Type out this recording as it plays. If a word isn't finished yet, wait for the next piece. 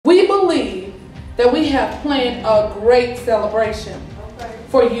that we have planned a great celebration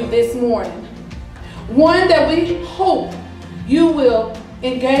for you this morning. One that we hope you will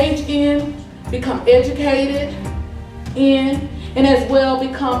engage in, become educated in, and as well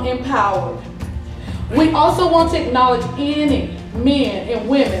become empowered. We also want to acknowledge any men and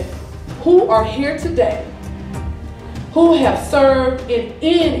women who are here today who have served in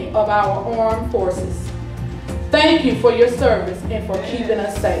any of our armed forces. Thank you for your service and for keeping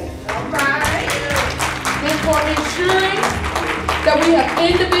us safe. And for ensuring that we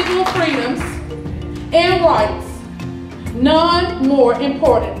have individual freedoms and rights, none more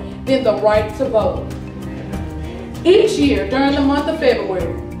important than the right to vote. Each year during the month of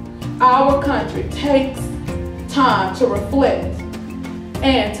February, our country takes time to reflect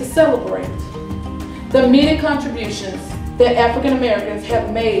and to celebrate the many contributions that African Americans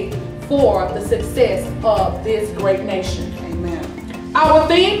have made for the success of this great nation. Amen. Our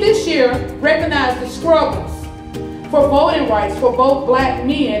theme this year recognizes the struggles for voting rights for both black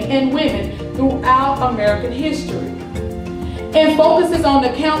men and women throughout American history, and focuses on the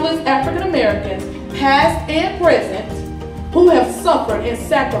countless African Americans, past and present, who have suffered and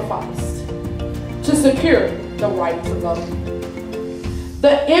sacrificed to secure the right to vote.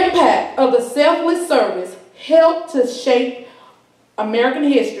 The impact of the selfless service helped to shape American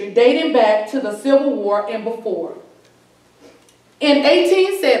history dating back to the Civil War and before. In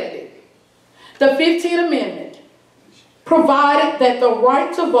 1870, the 15th Amendment provided that the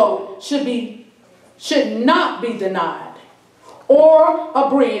right to vote should not be denied or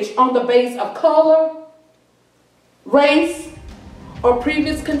abridged on the basis of color, race, or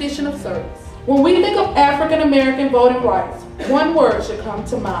previous condition of service. When we think of African American voting rights, one word should come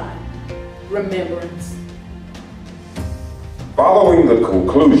to mind: remembrance. Following the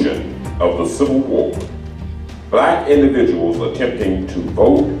conclusion of the Civil War, black individuals attempting to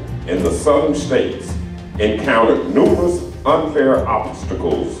vote in the southern states encountered numerous unfair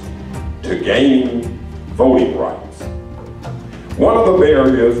obstacles to gaining voting rights. One of the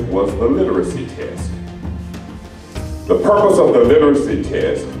barriers was the literacy test. The purpose of the literacy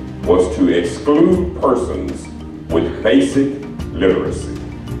test was to exclude persons with basic literacy.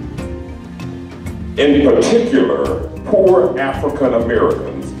 In particular, poor African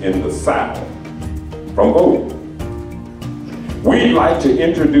Americans in the South from voting. We'd like to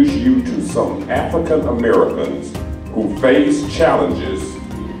introduce you to some African Americans who face challenges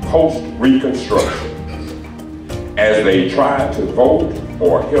post-Reconstruction as they try to vote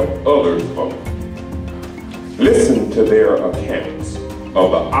or help others vote. Listen to their accounts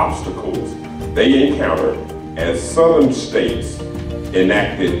of the obstacles they encountered as southern states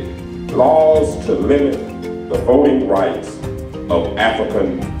enacted laws to limit the voting rights of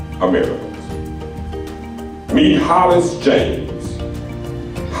African Americans. Meet Hollis James.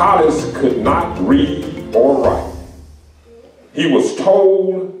 Hollis could not read or write. He was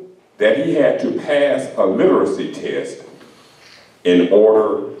told that he had to pass a literacy test in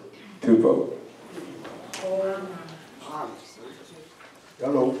order to vote.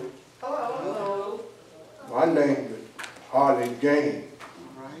 Hello. Hello. My name is Hollis James.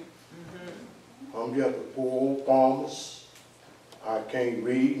 All right. I'm just a poor old farmer. I can't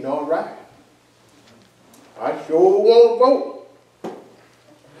read nor write. I sure want to vote.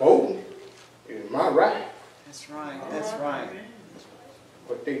 Voting is my right. That's right. That's right.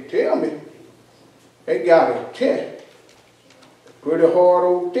 But they tell me they got a test, a pretty hard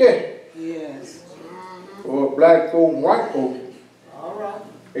old test Yes. for black folk and white folk. All right.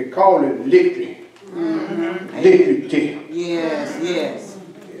 They call it literacy. Literacy test. Yes. Yes.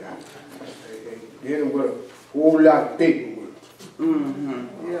 Yeah. They dealing with a whole lot of paperwork.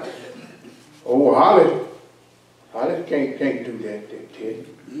 Yeah. Oh, Hollis can't do that test.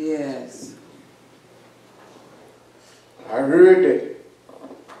 Yes. I heard that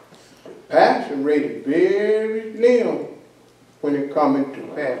the passing rate is very slim when it comes to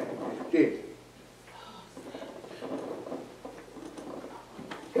passing this test.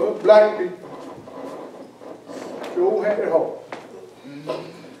 But black people sure had it hard.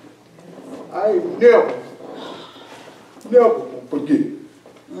 I ain't never gonna forget.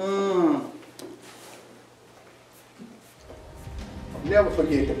 Never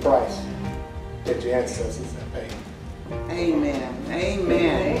forget the price that your ancestors have paid. Amen.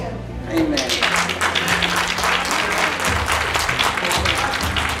 Amen. Amen.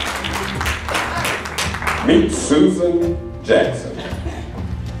 Meet Susan Jackson.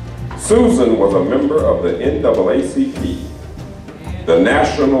 Susan was a member of the NAACP, the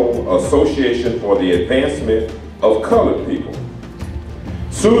National Association for the Advancement of Colored People.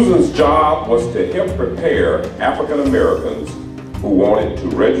 Susan's job was to help prepare African Americans who wanted to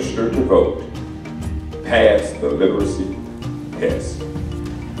register to vote. pass the literacy test.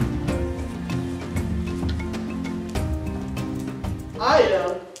 I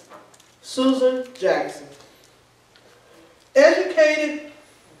am Susan Jackson. Educated,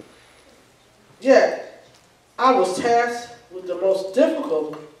 yet I was tasked with the most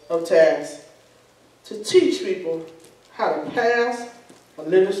difficult of tasks, to teach people how to pass a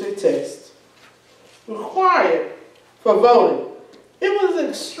literacy test required for voting. It was an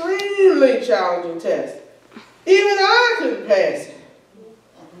extremely challenging test. Even I couldn't pass it.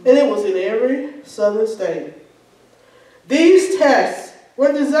 And it was in every southern state. These tests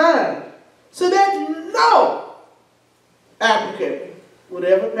were designed so that no applicant would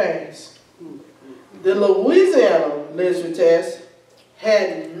ever pass. The Louisiana literacy test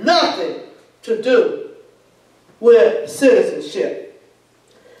had nothing to do with citizenship.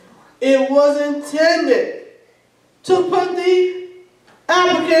 It was intended to put the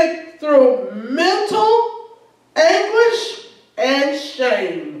applicant through mental anguish and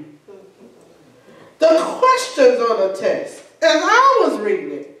shame. The questions on the test, as I was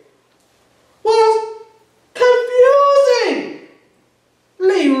reading it, was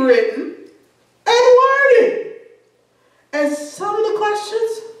confusingly written and worded. And some of the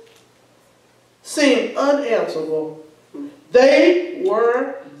questions seemed unanswerable. They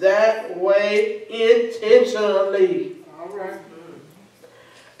were that way intentionally. All right.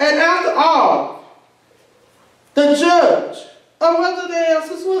 And after all, the judge of whether the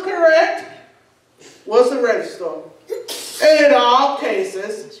answers were correct was the registrar. And in all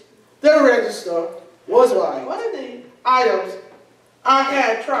cases, the registrar was right. One of the items I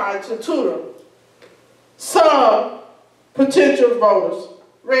had tried to tutor some potential voters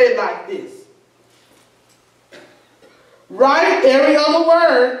read like this. Write every other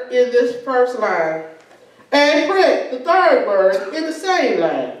word in this first line and print the third word in the same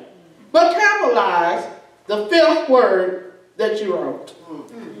line, but capitalize the fifth word that you wrote.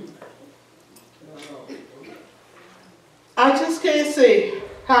 I just can't see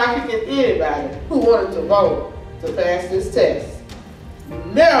how I could get anybody who wanted to vote to pass this test.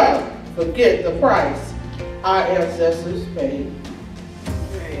 Never forget the price our ancestors paid.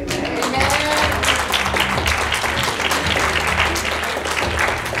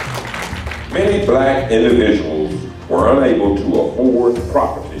 Many black individuals were unable to afford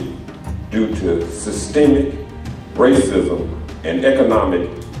property due to systemic racism and economic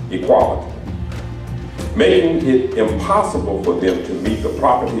equality, making it impossible for them to meet the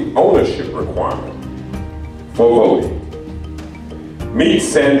property ownership requirement for voting. Meet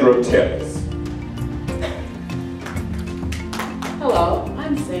Sandra Tevez. Hello,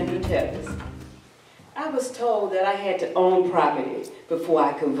 I'm Sandra Tevez. I was told that I had to own property before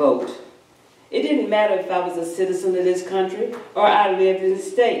I could vote. It didn't matter if I was a citizen of this country or I lived in the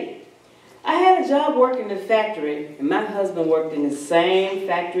state. I had a job working in the factory, and my husband worked in the same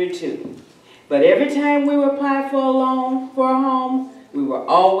factory too. But every time we would apply for a loan for a home, we were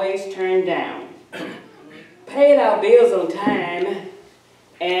always turned down. Paid our bills on time,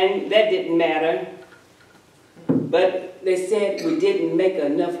 and that didn't matter. But they said we didn't make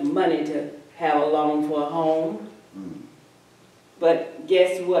enough money to have a loan for a home. But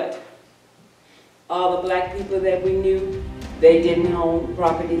guess what? All the black people that we knew, they didn't own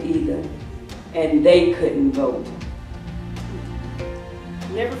property either, and they couldn't vote.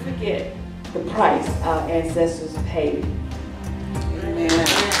 Never forget the price our ancestors paid. Amen.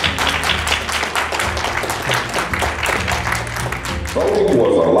 Voting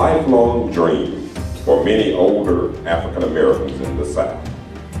was a lifelong dream for many older African Americans in the South.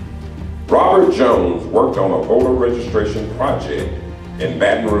 Robert Jones worked on a voter registration project in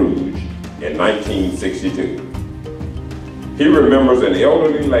Baton Rouge in 1962. He remembers an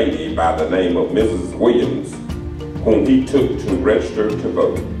elderly lady by the name of Mrs. Williams, whom he took to register to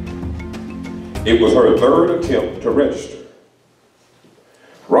vote. It was her third attempt to register.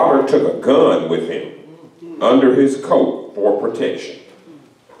 Robert took a gun with him under his coat for protection.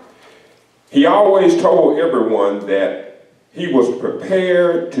 He always told everyone that he was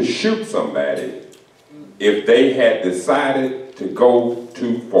prepared to shoot somebody if they had decided to go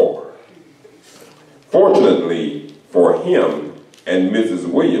too far. Fortunately for him and Mrs.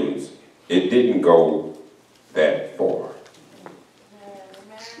 Williams, it didn't go that far.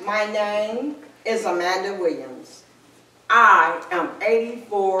 My name is Amanda Williams. I am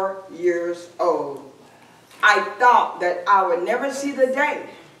 84 years old. I thought that I would never see the day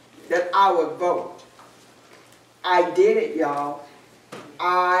that I would vote. I did it, y'all.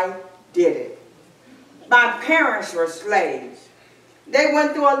 I did it. My parents were slaves. They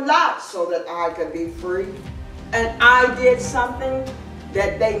went through a lot so that I could be free. And I did something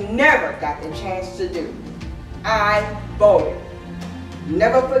that they never got the chance to do. I voted.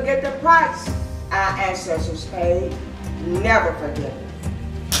 Never forget the price our ancestors paid. Never forget it.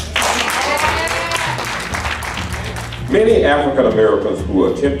 Many African Americans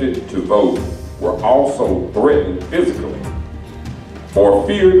who attempted to vote were also threatened physically or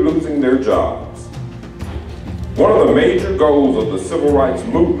feared losing their jobs. One of the major goals of the civil rights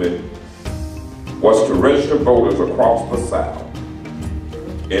movement was to register voters across the South.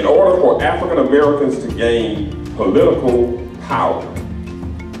 In order for African Americans to gain political power,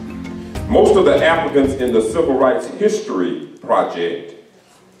 most of the applicants in the Civil Rights History Project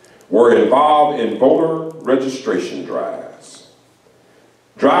were involved in voter registration drives,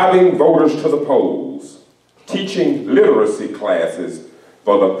 driving voters to the polls, teaching literacy classes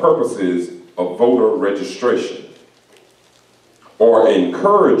for the purposes of voter registration, or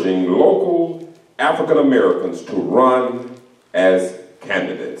encouraging local African Americans to run as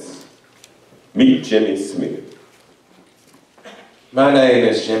candidates. Meet Jimmy Smith. My name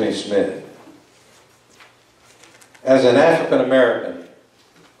is Jimmy Smith. As an African American,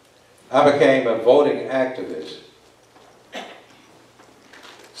 I became a voting activist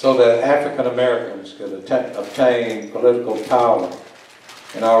so that African Americans could obtain political power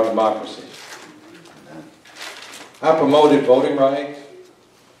in our democracy. I promoted voting rights.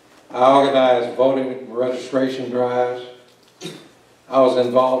 I organized voting registration drives. I was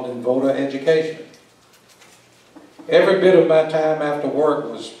involved in voter education. Every bit of my time after work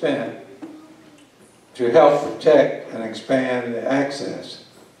was spent to help protect and expand the access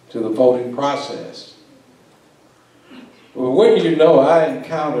to the voting process. Well, wouldn't you know, I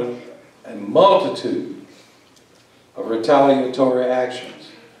encountered a multitude of retaliatory actions.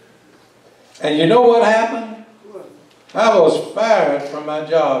 And you know what happened? I was fired from my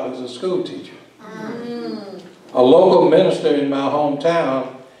job as a school teacher. A local minister in my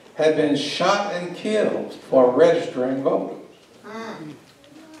hometown had been shot and killed for registering voters.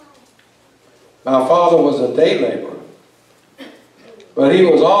 My father was a day laborer, but he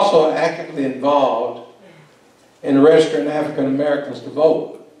was also actively involved in registering African Americans to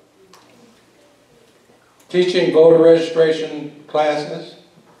vote. Teaching voter registration classes,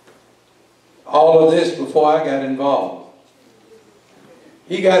 all of this before I got involved.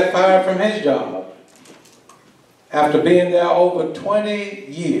 He got fired from his job after being there over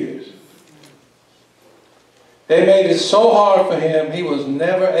 20 years. They made it so hard for him, he was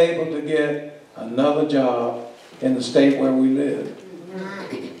never able to get another job in the state where we live.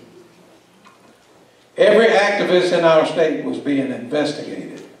 Every activist in our state was being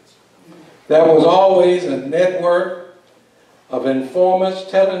investigated. There was always a network of informants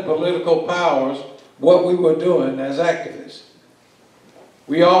telling political powers what we were doing as activists.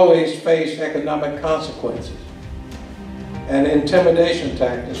 We always faced economic consequences, and intimidation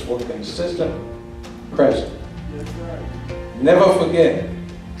tactics were consistent, present. Never forget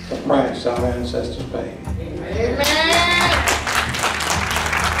the price our ancestors paid. Amen.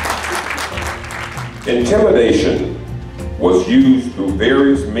 Intimidation was used through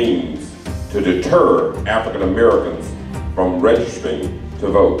various means to deter African Americans from registering to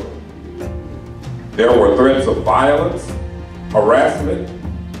vote. There were threats of violence, harassment,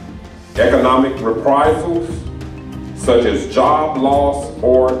 economic reprisals, such as job loss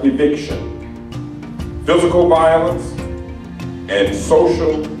or eviction, physical violence, and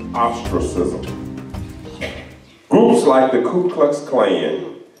social ostracism. Groups like the Ku Klux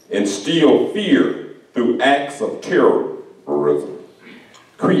Klan instilled fear through acts of terrorism,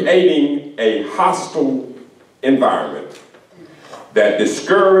 creating a hostile environment that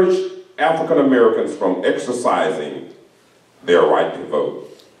discouraged African Americans from exercising their right to vote.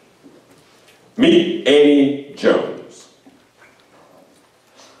 Meet Annie Jones.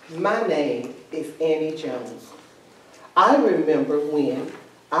 My name is Annie Jones. I remember when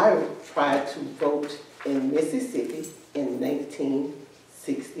I tried to vote in Mississippi in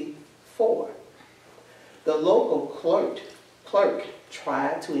 1964. The local clerk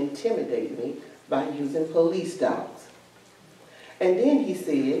tried to intimidate me by using police dogs. And then he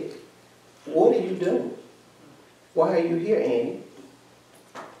said, "What are you doing? Why are you here, Annie?"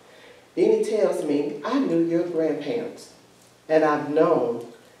 Then he tells me, "I knew your grandparents, and I've known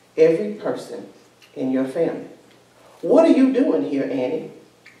every person in your family. What are you doing here, Annie?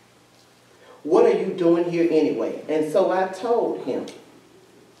 What are you doing here anyway?" And so I told him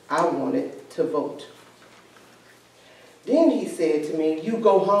I wanted to vote. Then he said to me, "You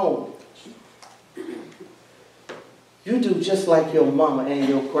go home. You do just like your mama and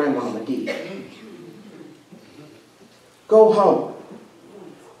your grandmama did. Go home.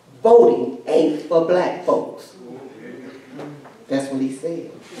 Voting ain't for black folks." That's what he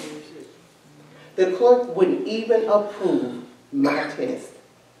said. The clerk wouldn't even approve my test.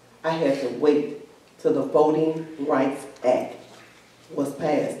 I had to wait till the Voting Rights Act was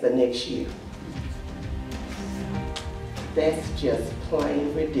passed the next year. That's just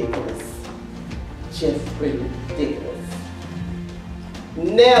plain ridiculous. Just ridiculous.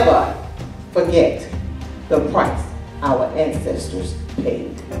 Never forget the price our ancestors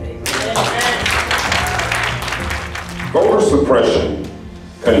paid. Voter suppression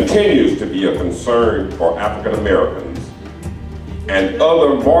continues to be a concern for African Americans and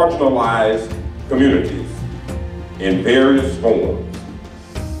other marginalized communities in various forms.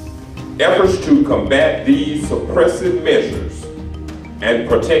 Efforts to combat these suppressive measures and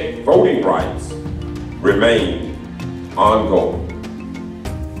protect voting rights remain ongoing.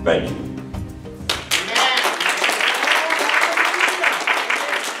 Thank you.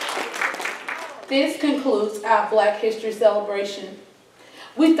 This concludes our Black History Celebration.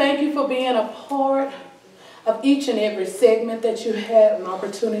 We thank you for being a part of each and every segment that you had an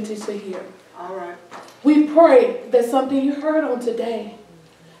opportunity to hear. All right. We pray that something you heard on today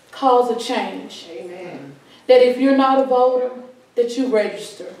cause a change. Amen. That if you're not a voter, that you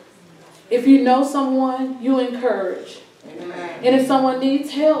register. If you know someone, you encourage. Amen. And if someone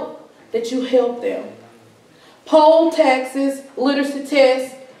needs help, that you help them. Poll taxes, literacy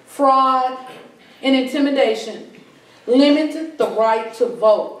tests, fraud, and intimidation limited the right to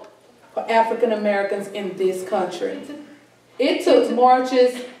vote for African Americans in this country. It took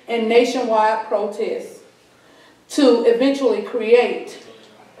marches and nationwide protests to eventually create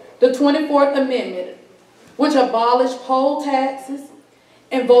the 24th Amendment, which abolished poll taxes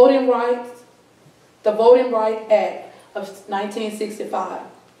and voting rights, the Voting Rights Act of 1965,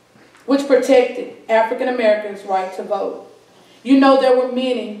 which protected African Americans' right to vote. You know, there were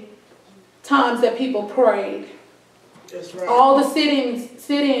many times that people prayed. That's right. All the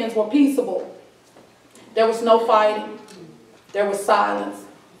sit-ins were peaceable. There was no fighting. There was silence.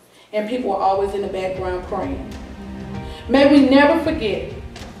 And people were always in the background praying. May we never forget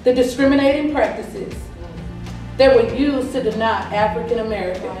the discriminating practices that were used to deny African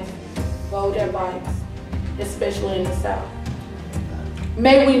Americans voting rights, especially in the South.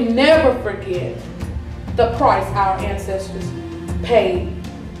 May we never forget the price our ancestors paid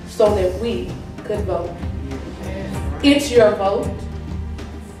so that we could vote. It's your vote.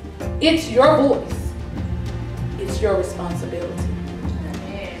 It's your voice. It's your responsibility.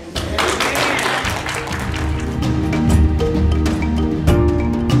 Amen.